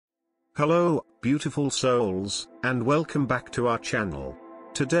Hello, beautiful souls, and welcome back to our channel.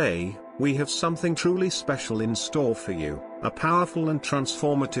 Today, we have something truly special in store for you, a powerful and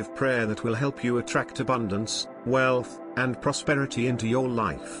transformative prayer that will help you attract abundance, wealth, and prosperity into your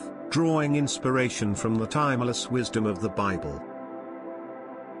life, drawing inspiration from the timeless wisdom of the Bible.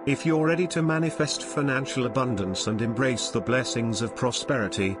 If you're ready to manifest financial abundance and embrace the blessings of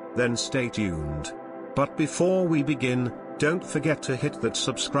prosperity, then stay tuned. But before we begin, don't forget to hit that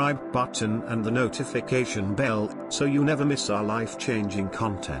subscribe button and the notification bell, so you never miss our life-changing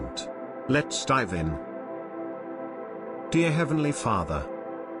content. Let's dive in. Dear Heavenly Father,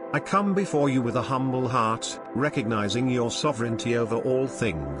 I come before you with a humble heart, recognizing your sovereignty over all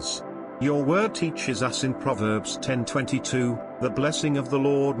things. Your word teaches us in Proverbs 10:22, "The blessing of the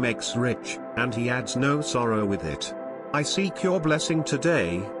Lord makes rich, and he adds no sorrow with it." I seek your blessing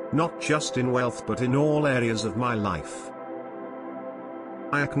today, not just in wealth but in all areas of my life.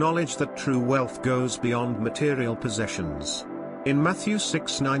 I acknowledge that true wealth goes beyond material possessions. In Matthew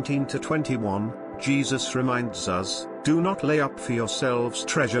 6:19-21, Jesus reminds us, "Do not lay up for yourselves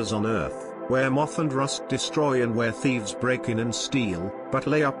treasures on earth, where moth and rust destroy and where thieves break in and steal, but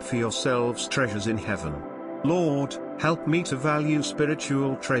lay up for yourselves treasures in heaven." Lord, help me to value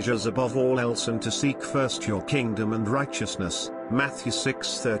spiritual treasures above all else and to seek first your kingdom and righteousness. Matthew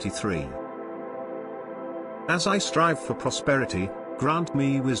 6:33. As I strive for prosperity, grant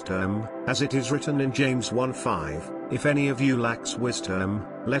me wisdom, as it is written in James 1:5, "If any of you lacks wisdom,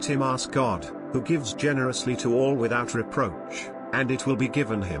 let him ask God, who gives generously to all without reproach, and it will be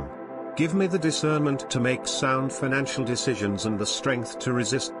given him." Give me the discernment to make sound financial decisions and the strength to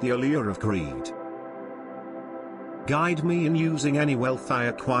resist the allure of greed. Guide me in using any wealth I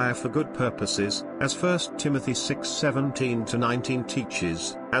acquire for good purposes, as 1 Timothy 6:17-19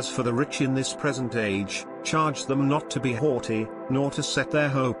 teaches, "As for the rich in this present age, charge them not to be haughty, nor to set their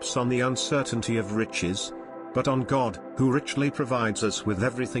hopes on the uncertainty of riches, but on God, who richly provides us with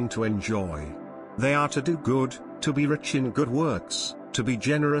everything to enjoy." They are to do good, to be rich in good works, to be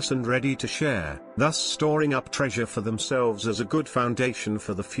generous and ready to share, thus storing up treasure for themselves as a good foundation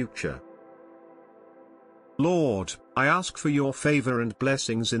for the future. Lord, I ask for your favor and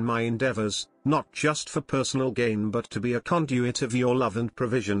blessings in my endeavors, not just for personal gain but to be a conduit of your love and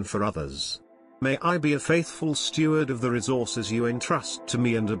provision for others. May I be a faithful steward of the resources you entrust to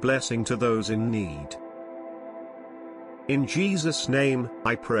me and a blessing to those in need. In Jesus' name,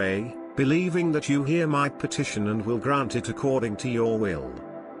 I pray, believing that you hear my petition and will grant it according to your will.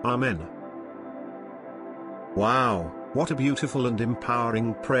 Amen. Wow, what a beautiful and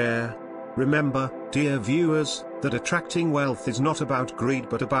empowering prayer. Remember, dear viewers, that attracting wealth is not about greed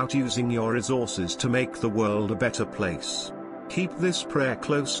but about using your resources to make the world a better place. Keep this prayer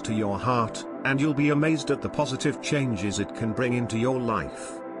close to your heart, and you'll be amazed at the positive changes it can bring into your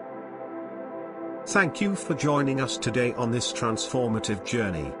life. Thank you for joining us today on this transformative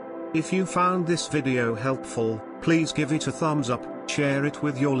journey. If you found this video helpful, please give it a thumbs up, share it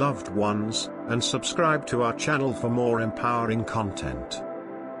with your loved ones, and subscribe to our channel for more empowering content.